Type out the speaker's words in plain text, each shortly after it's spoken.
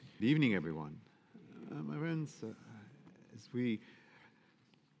Good evening, everyone. My friends, as we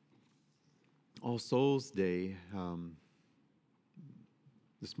All Souls Day,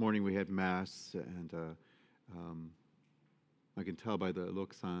 this morning we had Mass, and I can tell by the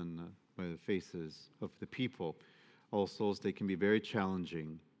looks by the faces of the people, All Souls Day can be very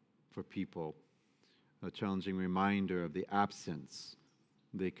challenging for people, a challenging reminder of the absence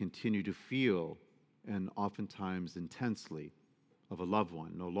they continue to feel, and oftentimes intensely, of a loved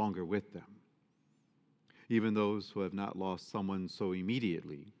one no longer with them. Even those who have not lost someone so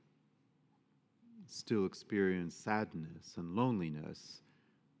immediately still experience sadness and loneliness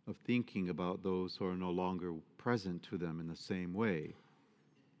of thinking about those who are no longer present to them in the same way.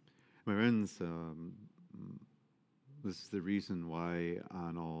 My friends, this is the reason why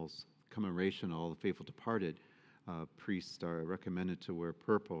on all commemoration, all the faithful departed, priests are recommended to wear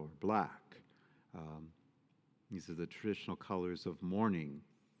purple or black. These are the traditional colors of mourning.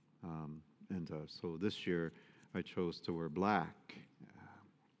 So this year I chose to wear black.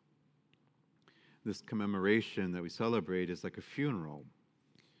 This commemoration that we celebrate is like a funeral.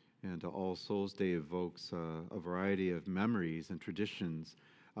 And All Souls Day evokes a variety of memories and traditions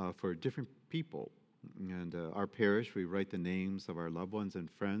for different people. And our parish, we write the names of our loved ones and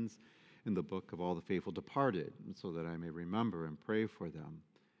friends in the book of all the faithful departed, so that I may remember and pray for them.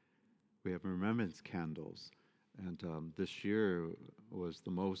 We have remembrance candles. And this year was the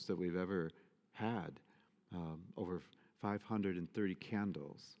most that we've ever had, over 530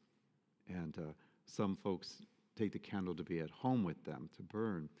 candles. And some folks take the candle to be at home with them to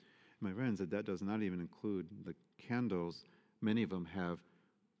burn. My friends, that does not even include the candles. Many of them have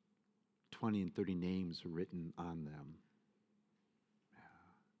 20 and 30 names written on them.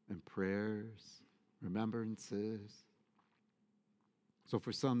 And prayers, remembrances. So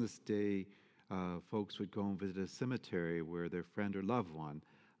for some this day, folks would go and visit a cemetery where their friend or loved one,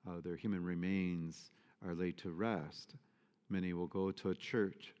 their human remains, are laid to rest. Many will go to a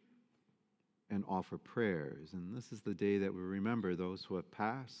church and offer prayers. And this is the day that we remember those who have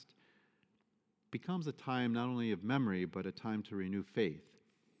passed. Becomes a time not only of memory, but a time to renew faith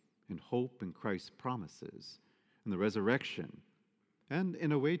and hope in Christ's promises and the resurrection, and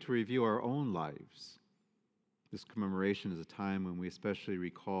in a way to review our own lives. This commemoration is a time when we especially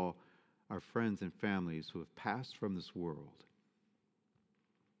recall our friends and families who have passed from this world.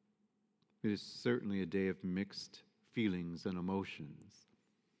 It is certainly a day of mixed feelings and emotions.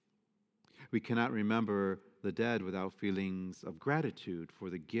 We cannot remember the dead without feelings of gratitude for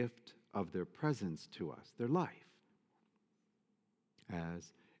the gift of their presence to us, their life.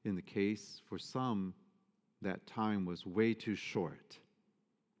 As in the case for some, that time was way too short.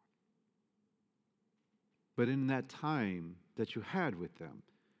 But in that time that you had with them,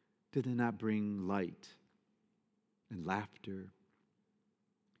 did they not bring light and laughter,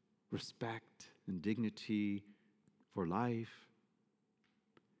 respect and dignity for life?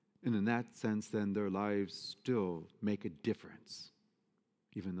 And in that sense, then, their lives still make a difference,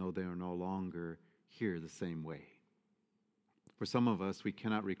 even though they are no longer here the same way. For some of us, we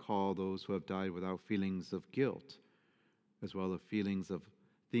cannot recall those who have died without feelings of guilt, as well as feelings of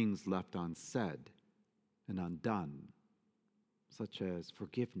things left unsaid and undone, such as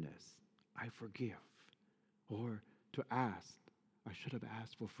forgiveness, I forgive, or to ask, I should have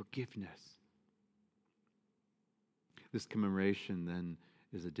asked for forgiveness. This commemoration, then,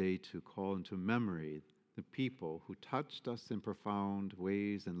 is a day to call into memory the people who touched us in profound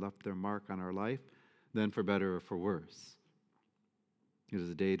ways and left their mark on our life, then for better or for worse. It is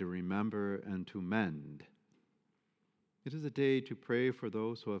a day to remember and to mend. It is a day to pray for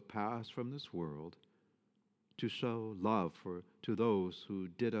those who have passed from this world, to show love to those who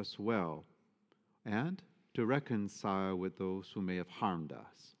did us well, and to reconcile with those who may have harmed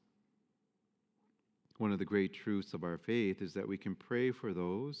us. One of the great truths of our faith is that we can pray for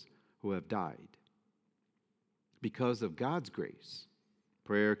those who have died. Because of God's grace,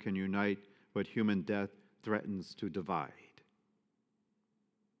 prayer can unite what human death threatens to divide.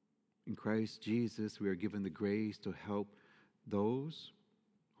 In Christ Jesus, we are given the grace to help those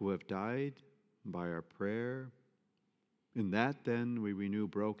who have died by our prayer. In that, then, we renew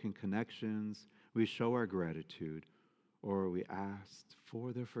broken connections, we show our gratitude, or we ask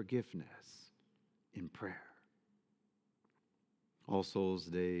for their forgiveness in prayer. All Souls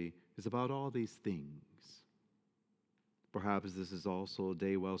Day is about all these things. Perhaps this is also a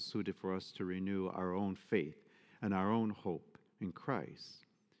day well suited for us to renew our own faith and our own hope in Christ.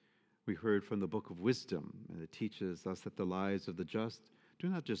 We heard from the book of wisdom, and it teaches us that the lives of the just do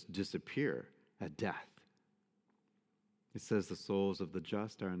not just disappear at death. It says the souls of the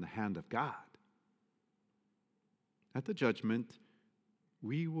just are in the hand of God. At the judgment,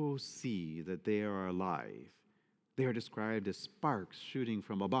 we will see that they are alive. They are described as sparks shooting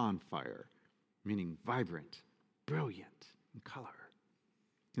from a bonfire, meaning vibrant, brilliant in color.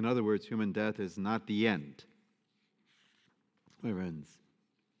 In other words, human death is not the end. My friends,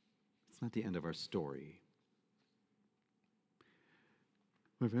 it's not the end of our story.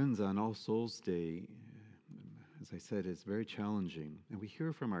 My friends, on All Souls Day, as I said, is very challenging, and we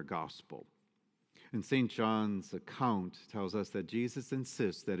hear from our gospel. And St. John's account tells us that Jesus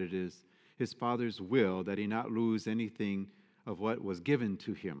insists that it is his Father's will that he not lose anything of what was given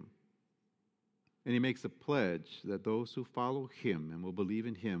to him. And he makes a pledge that those who follow him and will believe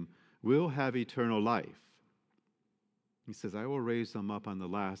in him will have eternal life. He says, I will raise them up on the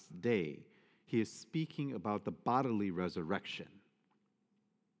last day. He is speaking about the bodily resurrection.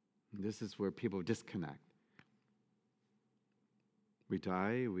 And this is where people disconnect. We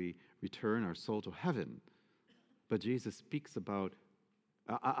die, we return our soul to heaven. But Jesus speaks about,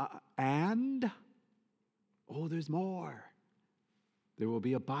 and, there's more. There will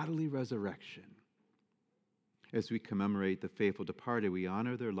be a bodily resurrection. As we commemorate the faithful departed, we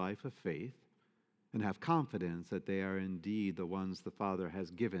honor their life of faith and have confidence that they are indeed the ones the Father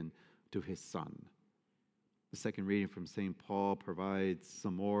has given to his Son. The second reading from St. Paul provides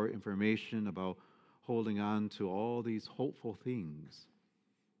some more information about holding on to all these hopeful things.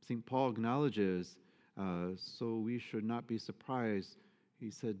 St. Paul acknowledges, so we should not be surprised. He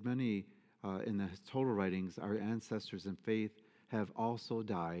said, many in the total writings, our ancestors in faith have also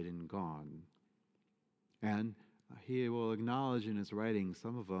died and gone. And he will acknowledge in his writings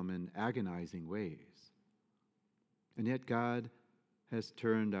some of them in agonizing ways. And yet God has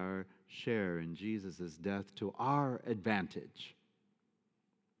turned our share in Jesus' death to our advantage.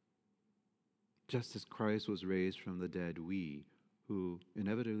 Just as Christ was raised from the dead, we, who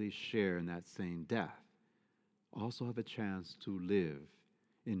inevitably share in that same death, also have a chance to live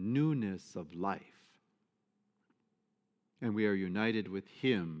in newness of life. And we are united with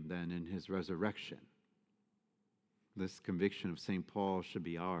him then in his resurrection. This conviction of St. Paul should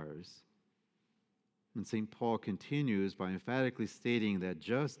be ours. And St. Paul continues by emphatically stating that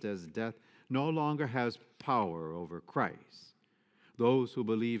just as death no longer has power over Christ, those who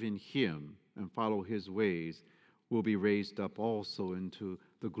believe in him and follow his ways will be raised up also into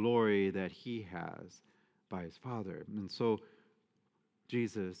the glory that he has by his Father. And so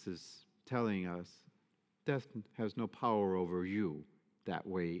Jesus is telling us death has no power over you that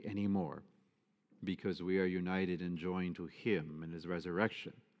way anymore, because we are united and joined to him in his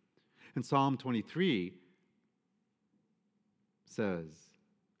resurrection. And Psalm 23 says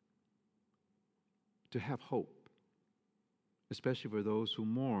to have hope, especially for those who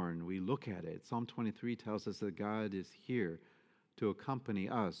mourn. We look at it. Psalm 23 tells us that God is here to accompany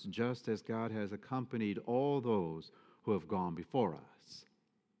us, just as God has accompanied all those who have gone before us.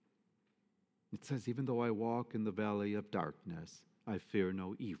 It says, even though I walk in the valley of darkness, I fear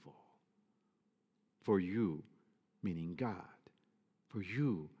no evil. For you, meaning God, for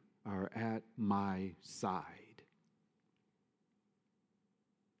you are at my side.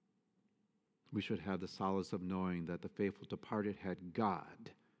 We should have the solace of knowing that the faithful departed had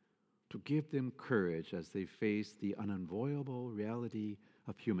God to give them courage as they face the unavoidable reality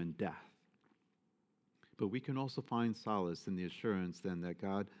of human death. But we can also find solace in the assurance then that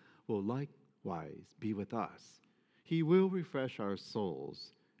God will likewise be with us. He will refresh our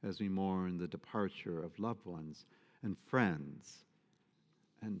souls as we mourn the departure of loved ones and friends.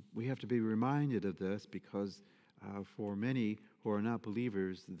 And we have to be reminded of this because for many who are not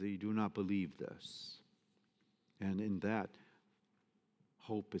believers, they do not believe this. And in that,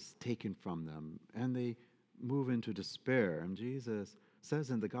 hope is taken from them, and they move into despair. And Jesus says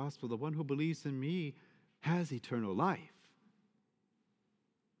in the gospel, the one who believes in me has eternal life.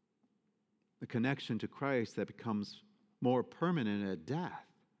 The connection to Christ that becomes more permanent at death.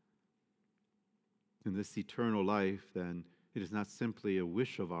 In this eternal life, then, it is not simply a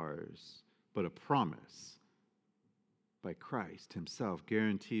wish of ours, but a promise by Christ himself,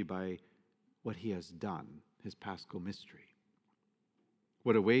 guaranteed by what he has done, his paschal mystery.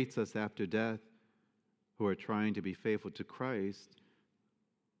 What awaits us after death, who are trying to be faithful to Christ,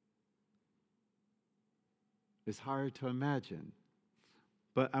 is hard to imagine.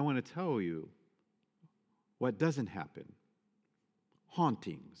 But I want to tell you what doesn't happen.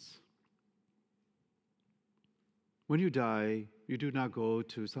 Hauntings. When you die, you do not go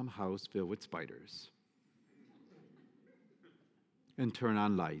to some house filled with spiders and turn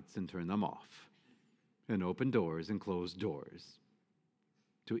on lights and turn them off and open doors and close doors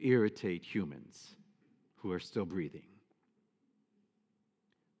to irritate humans who are still breathing.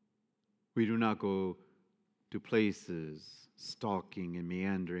 We do not go to places stalking and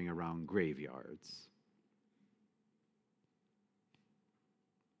meandering around graveyards.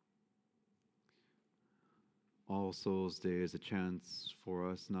 All Souls Day is a chance for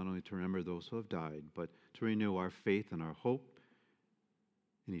us not only to remember those who have died, but to renew our faith and our hope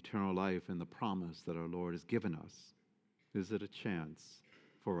in eternal life and the promise that our Lord has given us. Is it a chance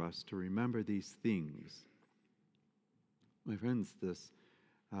for us to remember these things? My friends,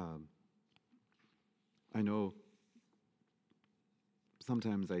 I know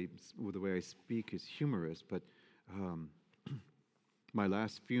sometimes the way I speak is humorous, but my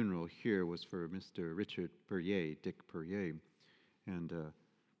last funeral here was for Mr. Richard Perrier, Dick Perrier, and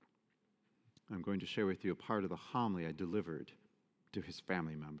I'm going to share with you a part of the homily I delivered to his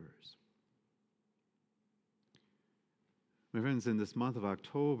family members. My friends, in this month of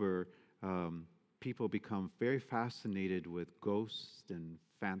October, people become very fascinated with ghosts and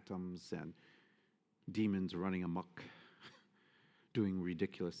phantoms and demons running amok, doing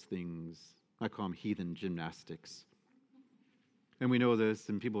ridiculous things. I call them heathen gymnastics. And we know this,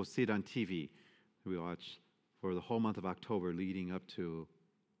 and people see it on TV. We watch for the whole month of October leading up to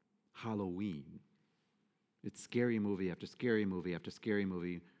Halloween. It's scary movie after scary movie after scary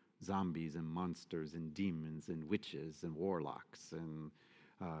movie. Zombies and monsters and demons and witches and warlocks and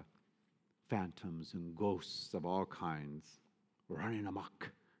phantoms and ghosts of all kinds running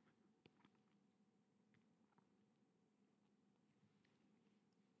amok.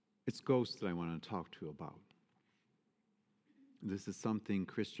 It's ghosts that I want to talk to you about. This is something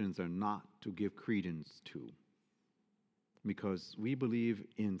Christians are not to give credence to, because we believe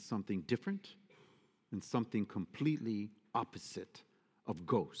in something different and something completely opposite of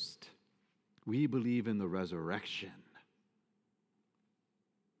ghost. We believe in the resurrection.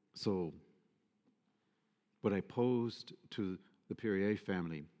 So, what I posed to the Perrier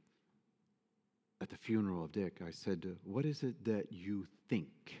family at the funeral of Dick, I said, what is it that you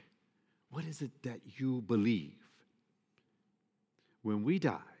think? What is it that you believe? When we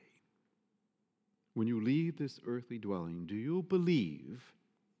die, when you leave this earthly dwelling, do you believe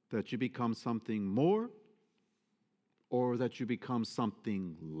that you become something more or that you become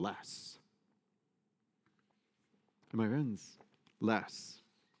something less? And my friends, less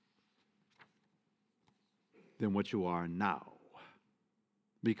than what you are now.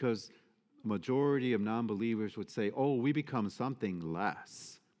 Because the majority of non-believers would say, oh, we become something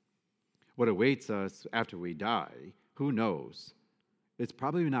less. What awaits us after we die, who knows? It's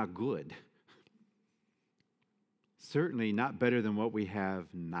probably not good. Certainly not better than what we have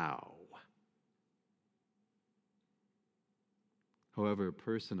now. However, a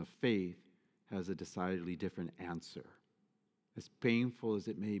person of faith has a decidedly different answer. As painful as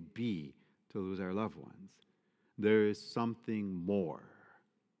it may be to lose our loved ones, there is something more.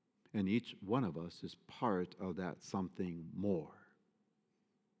 And each one of us is part of that something more.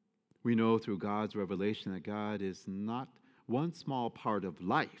 We know through God's revelation that God is not one small part of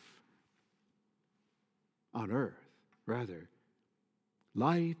life on earth. Rather,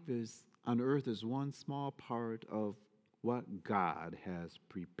 life on earth is one small part of what God has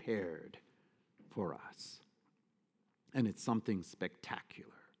prepared for us. And it's something spectacular.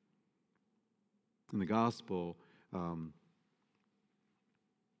 In the gospel,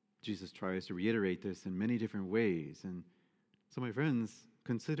 Jesus tries to reiterate this in many different ways. And so, my friends,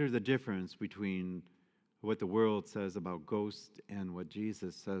 consider the difference between what the world says about ghosts and what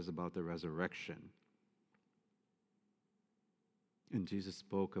Jesus says about the resurrection. And Jesus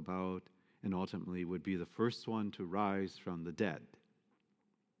spoke about and ultimately would be the first one to rise from the dead.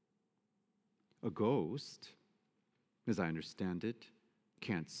 A ghost, as I understand it,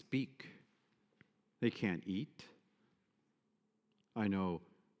 can't speak. They can't eat. I know,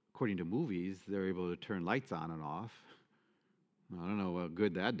 according to movies, they're able to turn lights on and off. I don't know what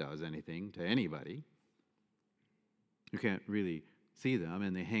good that does anything to anybody. You can't really see them,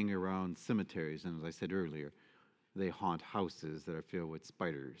 and they hang around cemeteries, and as I said earlier, they haunt houses that are filled with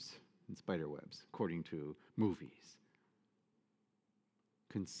spiders and spider webs, according to movies.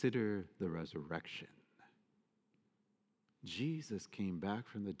 Consider the resurrection. Jesus came back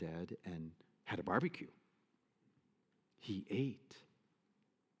from the dead and had a barbecue. He ate.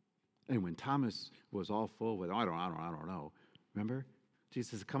 And when Thomas was all full with, I don't know, remember?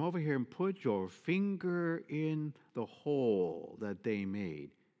 Jesus said, come over here and put your finger in the hole that they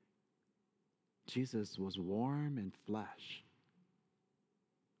made. Jesus was warm in flesh.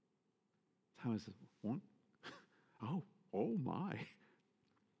 Thomas said, what? Oh my.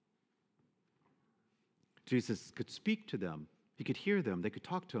 Jesus could speak to them. He could hear them. They could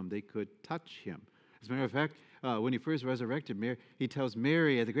talk to him. They could touch him. As a matter of fact, when he first resurrected, he tells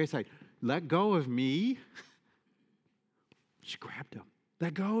Mary at the graveside, let go of me. She grabbed him.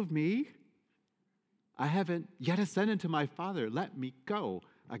 Let go of me. I haven't yet ascended to my Father. Let me go.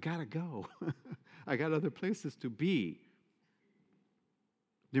 I got to go. I got other places to be.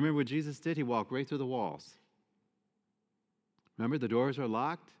 Do you remember what Jesus did? He walked right through the walls. Remember, the doors are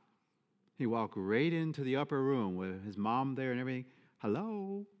locked? He walked right into the upper room with his mom there and everything.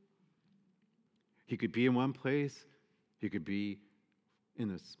 Hello? He could be in one place. He could be in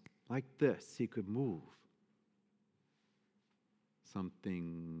this, like this. He could move.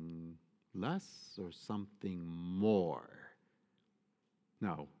 Something less or something more?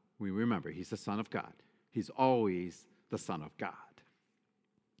 No, we remember, he's the Son of God. He's always the Son of God.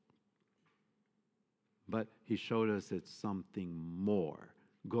 But he showed us it's something more.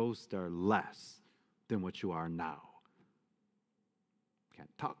 Ghosts are less than what you are now. Can't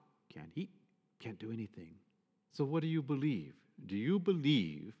talk, can't eat, can't do anything. So what do you believe? Do you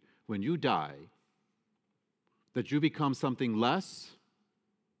believe when you die that you become something less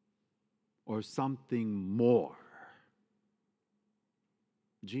or something more?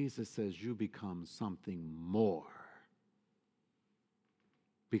 Jesus says you become something more.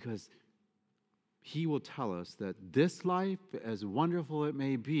 Because he will tell us that this life, as wonderful it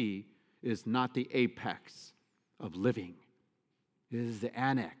may be, is not the apex of living. It is the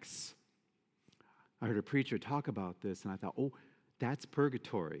annex. I heard a preacher talk about this, and I thought, oh, that's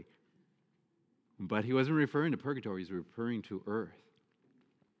purgatory. But he wasn't referring to purgatory, he was referring to earth.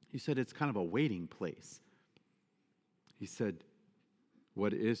 He said it's kind of a waiting place. He said,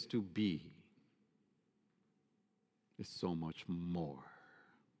 what is to be is so much more.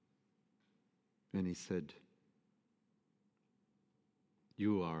 And he said,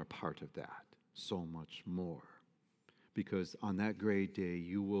 you are a part of that, so much more. Because on that great day,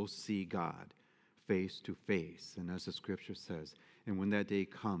 you will see God face to face. And as the scripture says, and when that day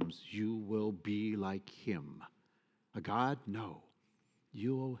comes, you will be like him. A God? No.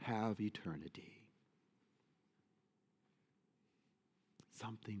 You will have eternity.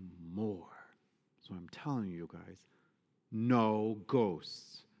 Something more. So I'm telling you guys, no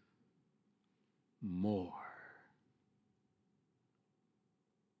ghosts. More.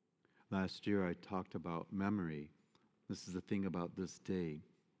 Last year I talked about memory. This is the thing about this day.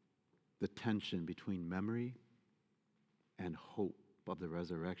 The tension between memory and hope of the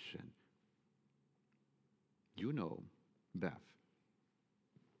resurrection. You know, Beth.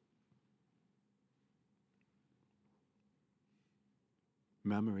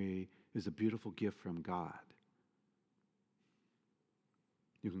 Memory is a beautiful gift from God.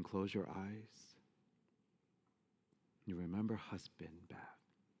 You can close your eyes. You remember husband, Beth.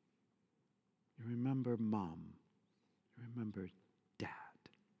 You remember mom. You remember dad.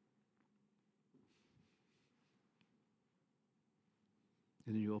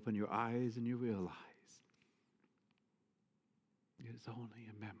 And then you open your eyes and you realize it's only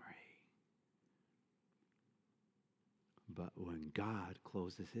a memory. But when God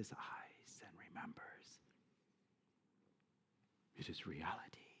closes his eyes and remembers, it is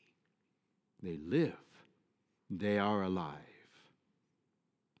reality. They live. They are alive.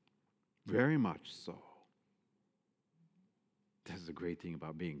 Very much so. This is the great thing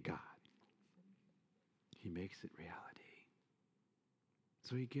about being God. He makes it reality.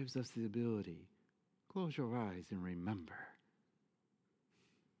 So he gives us the ability. Close your eyes and remember.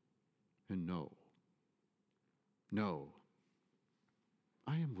 And know.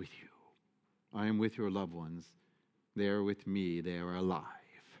 I am with you. I am with your loved ones. They are with me. They are alive.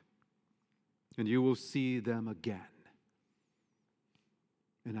 And you will see them again.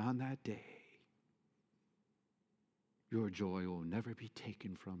 And on that day, your joy will never be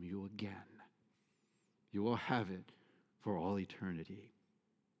taken from you again. You will have it for all eternity.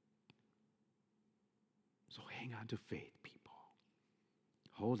 So hang on to faith, people.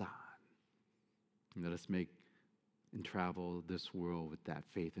 Hold on. And let us make and travel this world with that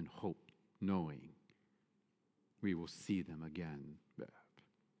faith and hope, knowing we will see them again.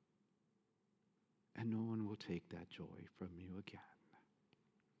 And no one will take that joy from you again.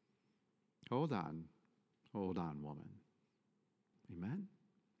 Hold on, woman. Amen?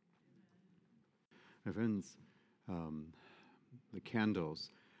 My friends, the candles,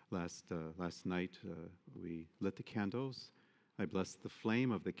 last night we lit the candles. I blessed the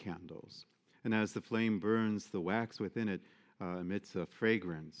flame of the candles. And as the flame burns, the wax within it emits a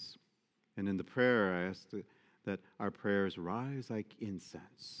fragrance. And in the prayer, I asked that our prayers rise like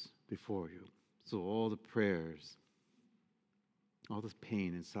incense before you. So all the prayers, all this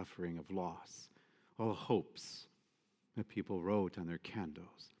pain and suffering of loss, all the hopes that people wrote on their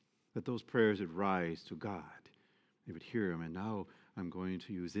candles, that those prayers would rise to God. They would hear them. And now I'm going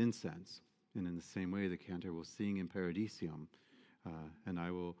to use incense And in the same way, the cantor will sing in Paradisium, and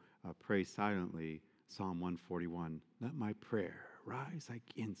I will pray silently Psalm 141. Let my prayer rise like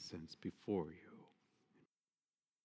incense before you.